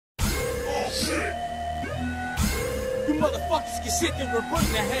motherfuckers can sit there and bring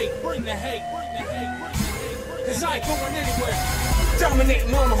the hate, bring the hate, bring the hate, bring the hate, cause I ain't going anywhere.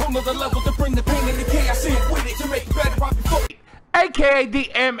 Dominating on a whole nother level to bring the pain and the chaos in with it to make it better right before. AKA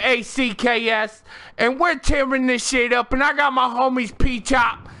the Macks, and we're tearing this shit up, and I got my homies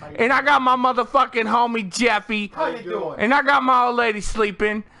P-Chop, and I got my motherfucking homie Jeffy, how you doing? And I got my old lady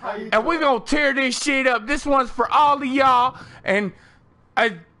sleeping, and we're gonna tear this shit up. This one's for all of y'all, and how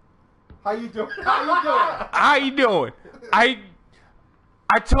you doing? How you doing? How you doing? I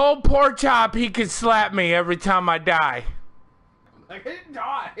told Poor Chop he could slap me every time I die. I didn't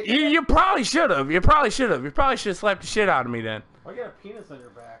die. You probably should have. You probably should have. You probably should have slapped the shit out of me then. I got a penis on your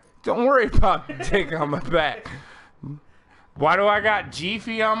back. Don't worry about the dick on my back. Why do I got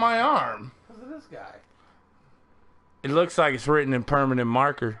Jiffy on my arm? Because of this guy. It looks like it's written in permanent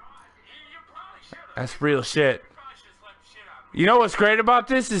marker. That's real shit. You know what's great about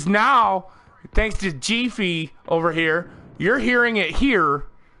this is now, thanks to Jiffy over here, you're hearing it here,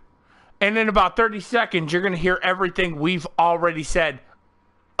 and in about 30 seconds, you're going to hear everything we've already said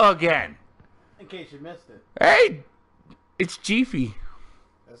again. In case you missed it. Hey, it's Jiffy.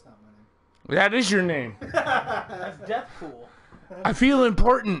 That's not my name. That is your name. That's Deathpool. I feel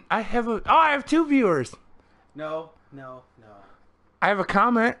important. I have 2 viewers. No. I have a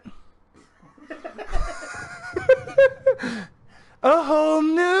comment. A whole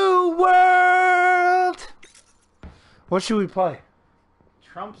new world. What should we play?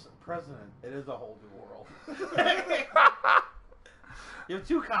 Trump's president. It is a whole new world. You have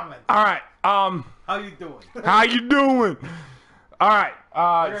 2 comments. All right. How you doing? How you doing? All right.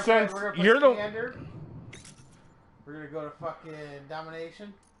 Since you're the standard, we're gonna go to fucking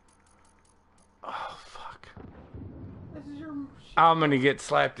domination. Oh fuck. This is your. I'm gonna get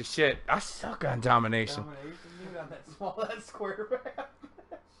slapped to shit. I suck on domination. Domination. You got that small, that square map.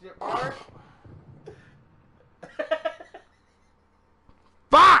 Shit part.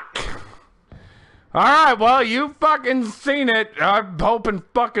 Fuck! Alright, well, you fucking seen it. I hope and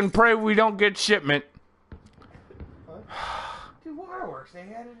fucking pray we don't get shipment. What? Dude, Waterworks, they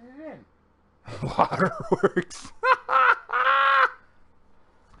added it in. Waterworks.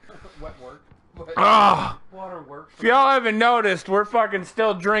 Wet work. Waterworks. If y'all haven't noticed, we're fucking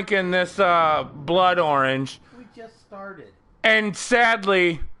still drinking this blood orange. We just started. And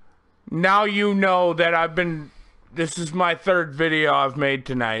sadly, now you know that this is my 3rd video I've made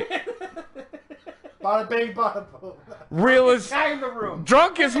tonight. Bada bing, bada boom. Realest, Guy in the room.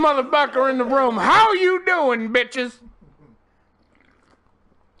 drunkest motherfucker in the room. How you doing, bitches?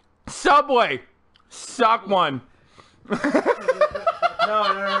 Subway, suck one. No.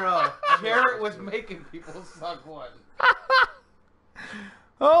 Jarrett was making people suck one.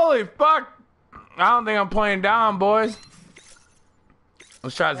 Holy fuck. I don't think I'm playing down, boys.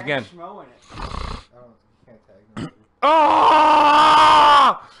 Let's try this again.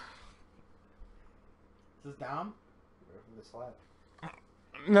 Oh! Is this down?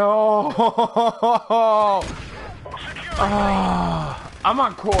 No. I'm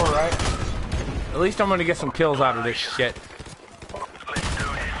on core, right? At least I'm gonna get some kills out of this shit.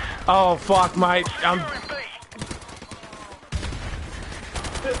 Oh fuck, mate.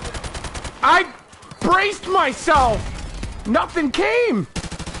 I braced myself. Nothing came.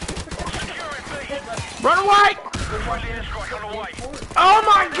 Run away! Oh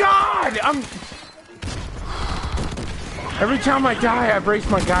my god! Every time I die, I brace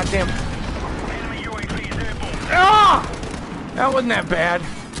my goddamn. Ah! That wasn't that bad.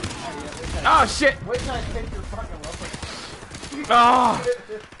 Oh shit! Wait till I take your fucking rubber. Oh!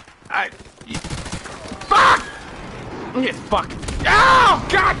 Fuck! Get fucking. Oh!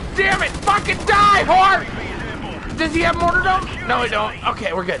 God damn it! Fucking die, whore! Does he have martyrdom? No, he don't.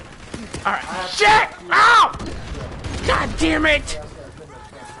 Okay, we're good. All right. Shit! Ow! God damn it!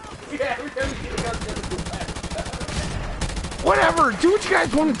 Whatever. Do what you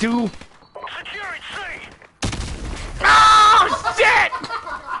guys want to do. Oh shit!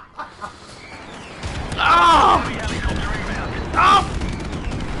 Oh! Oh!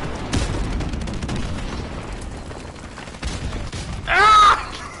 Ah!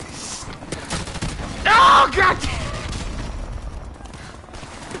 Oh god!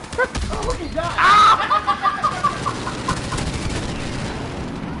 Ah!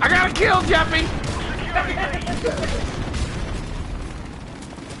 I got a kill, Jeffy!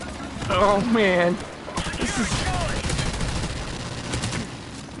 Oh man. This is...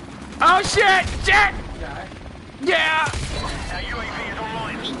 Oh shit! Shit! Yeah!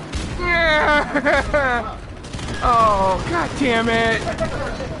 Yeah! Oh, god damn it!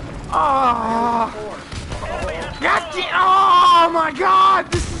 Oh! God damn! Oh my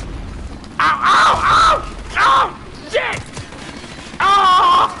god! This is... Ow! Ow! Ow! Oh! Shit!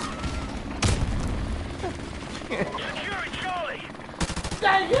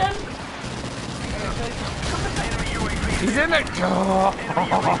 He's in there. Oh.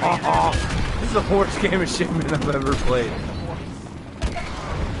 This is the worst game of shipment I've ever played.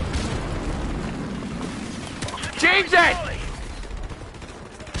 Change it!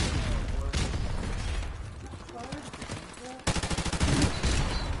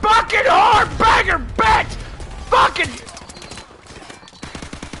 Fucking hard bagger bitch! Fucking!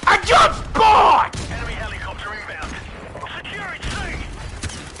 I just spawned! Enemy helicopter inbound. Security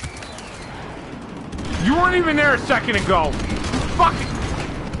C. You weren't even there a second ago. Fucking!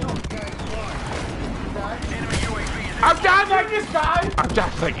 Enemy UAV is I've died like this, guys! I've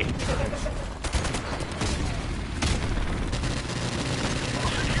died like it.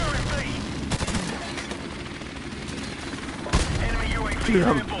 securing B. Enemy UAV Dude, is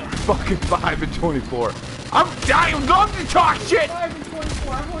I'm airborne. fucking 5 and 24. I'm dying. Love to talk shit. 5 and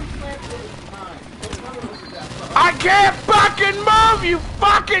 24. I've only slammed 8 times. I can't fucking move, you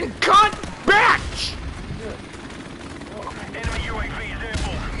fucking cunt bitch! Enemy UAV is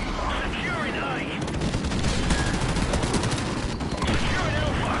airborne. Securing A. Securing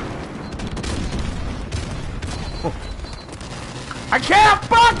Alpha. I can't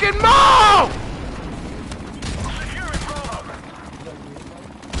fucking move! Securing Bravo.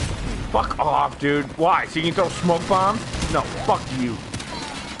 Fuck off, dude. Why? So you can throw smoke bombs? No, fuck you.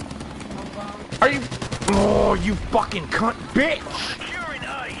 Are you... Oh, you fucking cunt bitch! Securing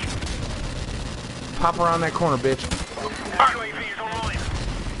A. Pop around that corner, bitch. UAV is online.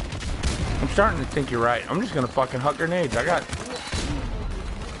 I'm starting to think you're right. I'm just gonna fucking huck grenades. I got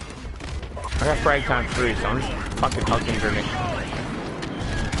frag times 3, so I'm just fucking hucking grenades.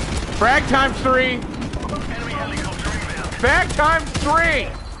 Frag times 3! Enemy helicopter inbound. Frag times 3!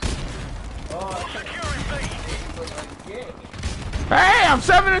 Securing B. Hey, I'm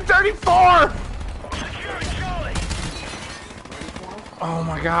 7 and 34! Securing Charlie. Oh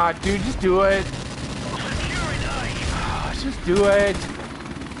my god, dude, just do it. Securing A. Just do it.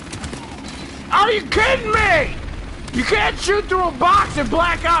 Are you kidding me? You can't shoot through a box in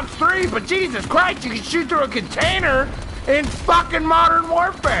Black Ops 3, but Jesus Christ, you can shoot through a container in fucking Modern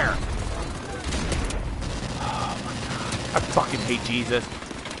Warfare. Oh my god. I fucking hate Jesus.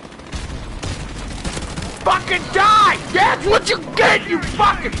 Fucking die! That's what you get, you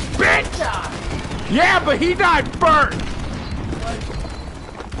fucking bitch! Yeah, but he died first!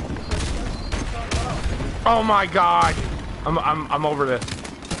 Oh my god. I'm over this.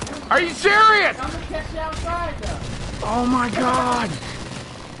 Are you serious? I'm gonna catch you outside, though. Oh my god.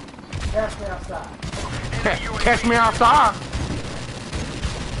 Catch me outside. Catch me outside.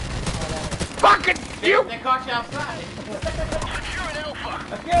 Fucking you! They caught you outside. Securing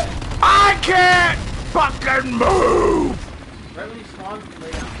Alpha. Okay. I can't fucking move! Right when you spawn,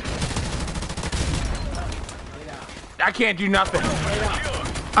 lay down. Lay down. I can't do nothing. Lay down.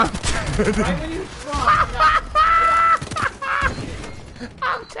 I'm Right when you spawn, lay down.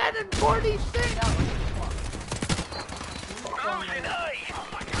 I'm 10 and 46. Losing A. Oh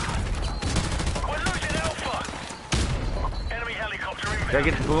my god. We're losing Alpha. Enemy helicopter inbound. Did I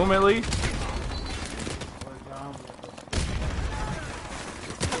get the boom at least?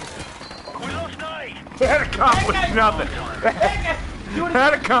 We lost A. That accomplished nothing. Do it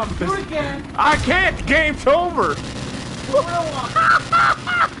That again. accomplished. Do it again. I can't. The game's over. Do a real one.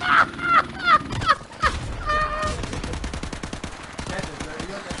 That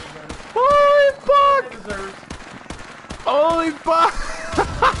deserves. You know what that deserves. Holy fuck!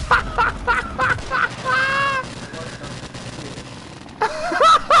 That deserves.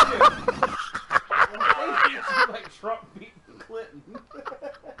 Holy fuck! Like Trump beating Clinton.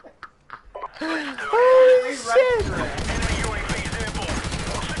 Holy shit! Enemy UAV is airborne.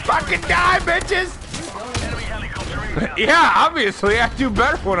 Fucking die, bitches! Enemy helicopter inbound. Yeah, obviously I do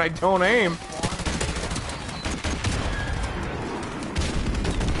better when I don't aim.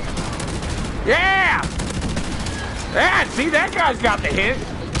 Yeah! Yeah, see, that guy's got the hit.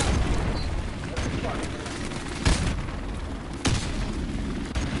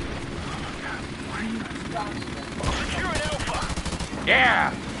 Securing Alpha.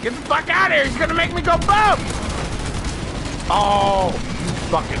 Yeah! Get the fuck out of here! He's gonna make me go boom! Oh, you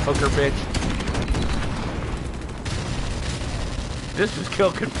fucking hooker bitch. This is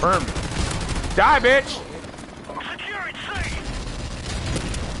kill confirmed. Die, bitch! Securing C.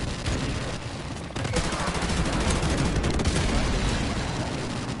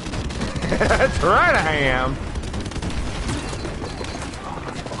 That's right, I am.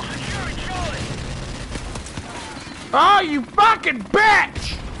 Securing Charlie. Oh, you fucking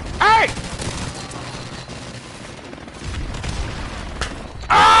bitch! Hey!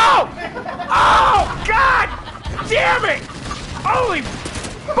 Oh! Oh, God! Damn it! Holy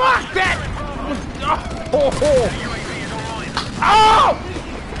fuck, that... Oh, Oh!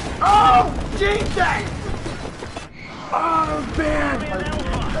 Oh! Jesus! Oh, man!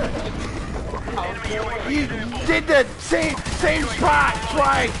 You did the same spot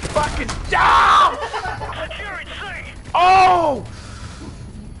twice! Fucking down! Oh!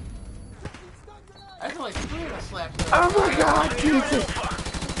 That's like 3 of us slapped. Oh my God, Jesus!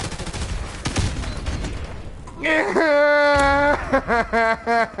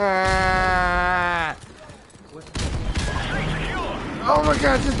 Oh my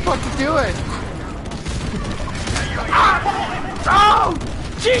God, just fucking do it! Ah! Oh!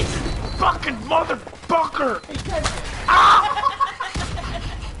 Jesus! Fucking motherfucker! Ah!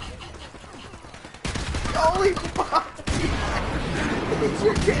 Holy fuck!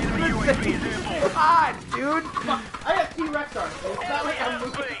 You're getting the same spot, dude! I have T-Rex arms, dude. It's not like I'm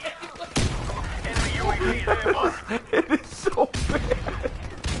moving. It is so bad!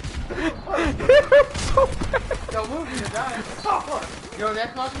 It is so bad! Don't move, you're dying. Oh, you know what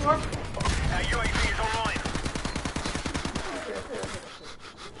that cost me for? UAV is online.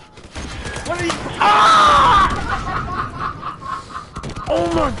 What are you... Ah! Oh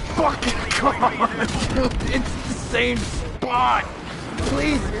my fucking God, dude! It's the same spot!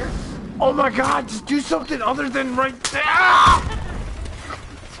 Please! Oh my God, just do something other than right there! Ah!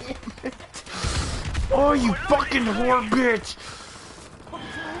 Damn it. Oh, you fucking whore bitch!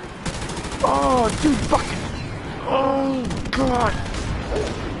 Oh, dude, fucking... Oh, God!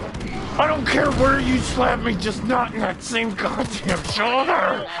 I don't care where you slap me, just not in that same goddamn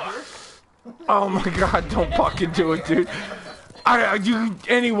shoulder! Oh my God, don't fucking do it, dude. You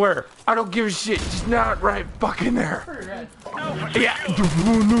anywhere. I don't give a shit. Just not right fucking there. Yeah,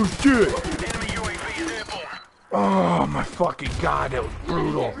 no shit. Oh my fucking God, that was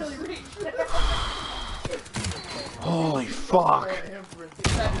brutal. Holy fuck.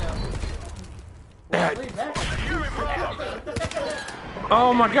 That.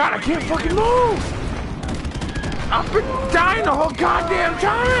 Oh my God, I can't fucking move. I've been dying the whole goddamn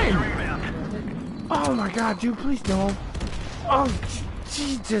time. Oh my God, dude, please no. Oh,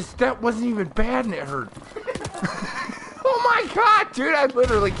 Jesus, that wasn't even bad and it hurt. Oh my God, dude, I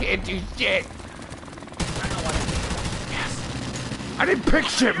literally can't do shit. Yes. I didn't pick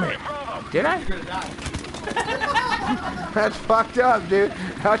shit, man. Did I? That's fucked up, dude.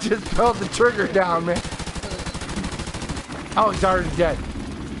 I just felt the trigger down, man. Oh, he's already dead.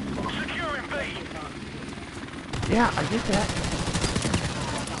 Yeah, I get that.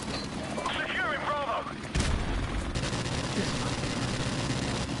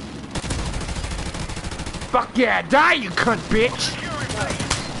 Fuck yeah, die, you cunt bitch!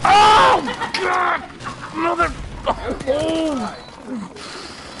 Oh, God! Mother... Oh!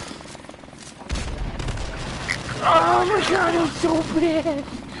 Oh my God, it was so bad!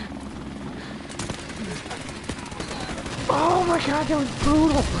 Oh my God, that was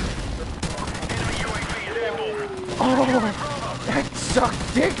brutal! Oh, that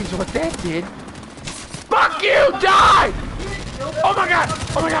sucked dick is what that did! Fuck you, die! Oh my God,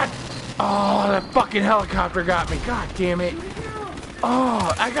 oh my God! Oh, that fucking helicopter got me. God damn it.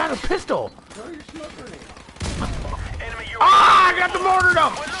 Oh, I got a pistol. Ah, I got the mortar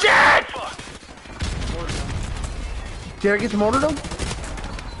dome. Shit! Did I get the mortar dome?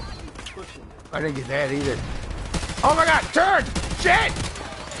 I didn't get that either. Oh my God, turn! Shit!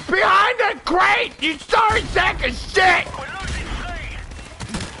 Behind the crate! You sorry sack of shit!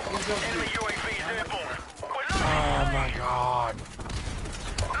 Oh my God.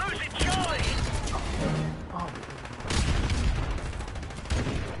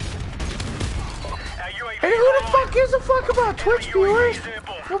 Hey, who the fuck gives a fuck about Twitch viewers?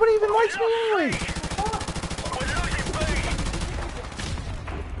 Nobody even likes me anyway.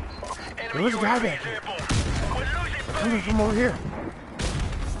 There's a guy back here. Coming from over here.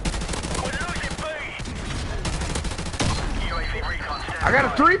 I got a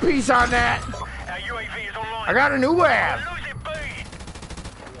 3-piece on that. I got a new web.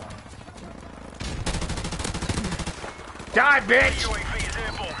 Die, bitch.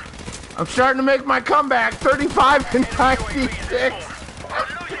 I'm starting to make my comeback. 35 and 96.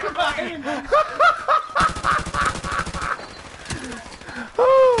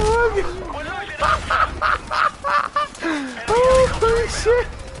 Oh, holy shit.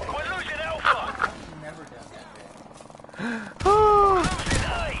 Oh,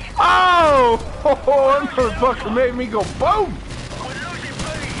 that motherfucker made me go boom.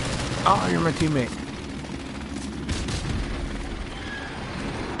 Oh, you're my teammate.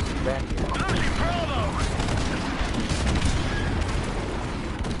 Back here.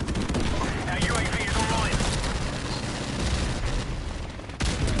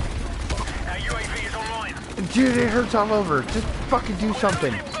 Dude, it hurts all over. Just fucking do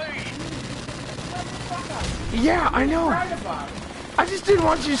something. Yeah, I know. I just didn't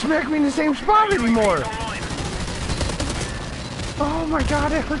want you to smack me in the same spot anymore. Oh my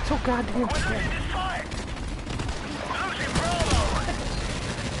god, it hurts so goddamn bad.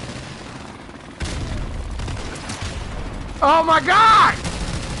 Oh my god!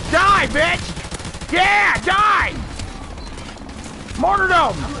 Die, bitch! Yeah, die!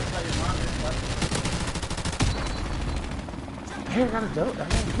 Martyrdom! Hey, I got a dope. I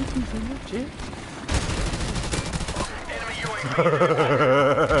got a cookies in there, shit.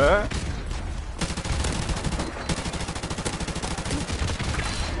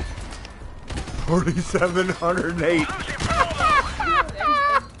 4,708.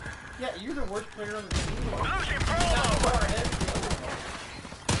 Yeah, you're the worst player on the team.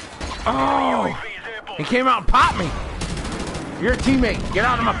 Oh! He came out and popped me. You're a teammate. Get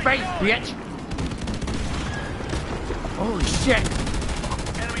out of my face, bitch. Holy shit.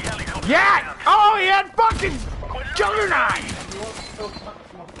 Yeah! Oh, he had fucking juggernaut!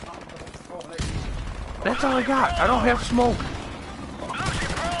 That's all I got. I don't have smoke.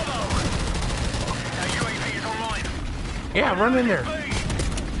 Yeah, run in there.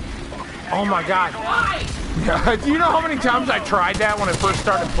 Oh my god. Why? Do you know how many times I tried that when I first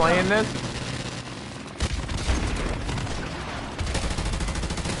started playing this?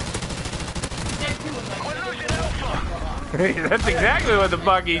 That's exactly what the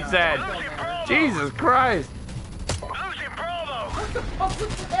fuck he said. Jesus Christ.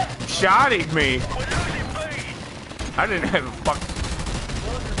 Shotting me. I didn't have a fuck.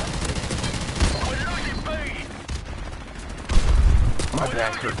 My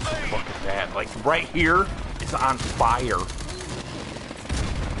back hurts so fucking bad. Like right here is on fire.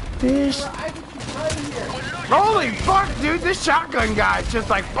 This. Holy fuck, dude! This shotgun guy is just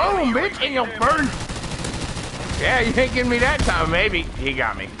like boom, bitch, and you'll burn. Yeah, you ain't getting me that time, maybe. He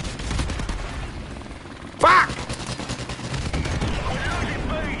got me. Fuck!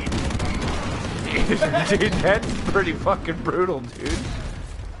 Dude, that's pretty fucking brutal, dude.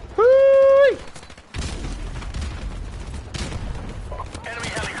 Whoo!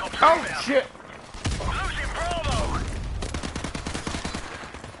 Oh, shit!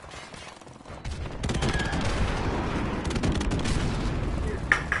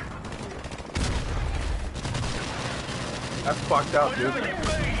 That's fucked up, dude.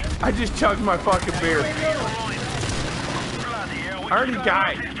 I just chugged my fucking beer. I already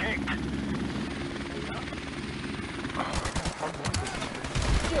died.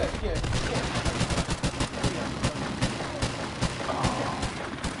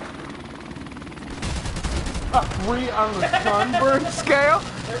 A 3 on the sunburn scale?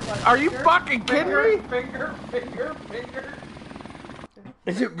 Are you fucking kidding me? Finger.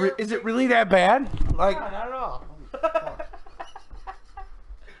 Is it really that bad? Like, Not at all.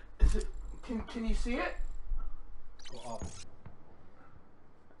 is it? Can you see it? Go up.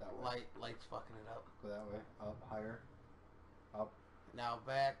 That way. Light's fucking it up. Go that way. Up, higher. Up. Now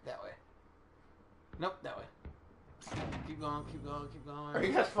back that way. Nope, that way. Keep going. Are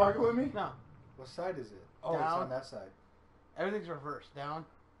you guys fucking with me? No, What side is it? Oh, it's Down. on that side. everything's reversed. Down.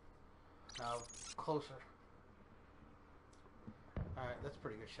 Now closer. All right, that's a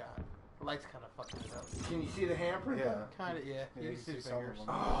pretty good shot. The light's kind of fucking it up. Can you see the handprint? Yeah. Kind of, yeah. Yeah, You you can see see some of fingers. them.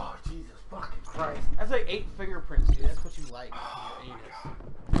 Oh, Jesus fucking Christ. That's like 8 fingerprints, dude. That's what you like. Your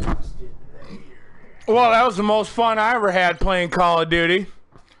anus. Well, that was the most fun I ever had playing Call of Duty.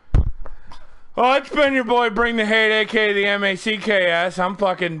 Well, it's been your boy Bring the Hate, aka the MACKS. I'm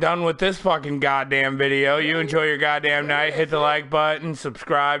fucking done with this fucking goddamn video. You enjoy your goddamn night. Hit the like button,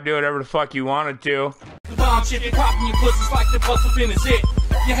 subscribe, do whatever the fuck you wanted to. The bomb shit, they popping your pussies like the bustle pin is it.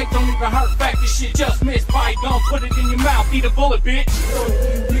 Your hate don't even hurt back, this shit just missed. Bite, don't put it in your mouth, eat a bullet, bitch. So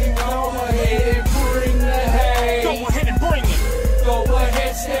you go ahead and bring the hate. Go ahead and bring it. Go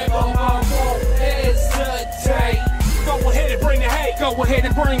ahead, step on my won't hesitate. Go ahead and bring the hate. Go ahead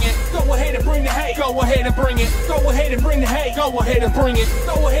and bring it. Go ahead and bring the hate. Go ahead and bring it. Go ahead and bring the hate. Go ahead and bring it.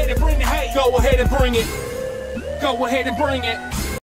 Go ahead and bring the hate. Go ahead and bring it. Go ahead and bring it.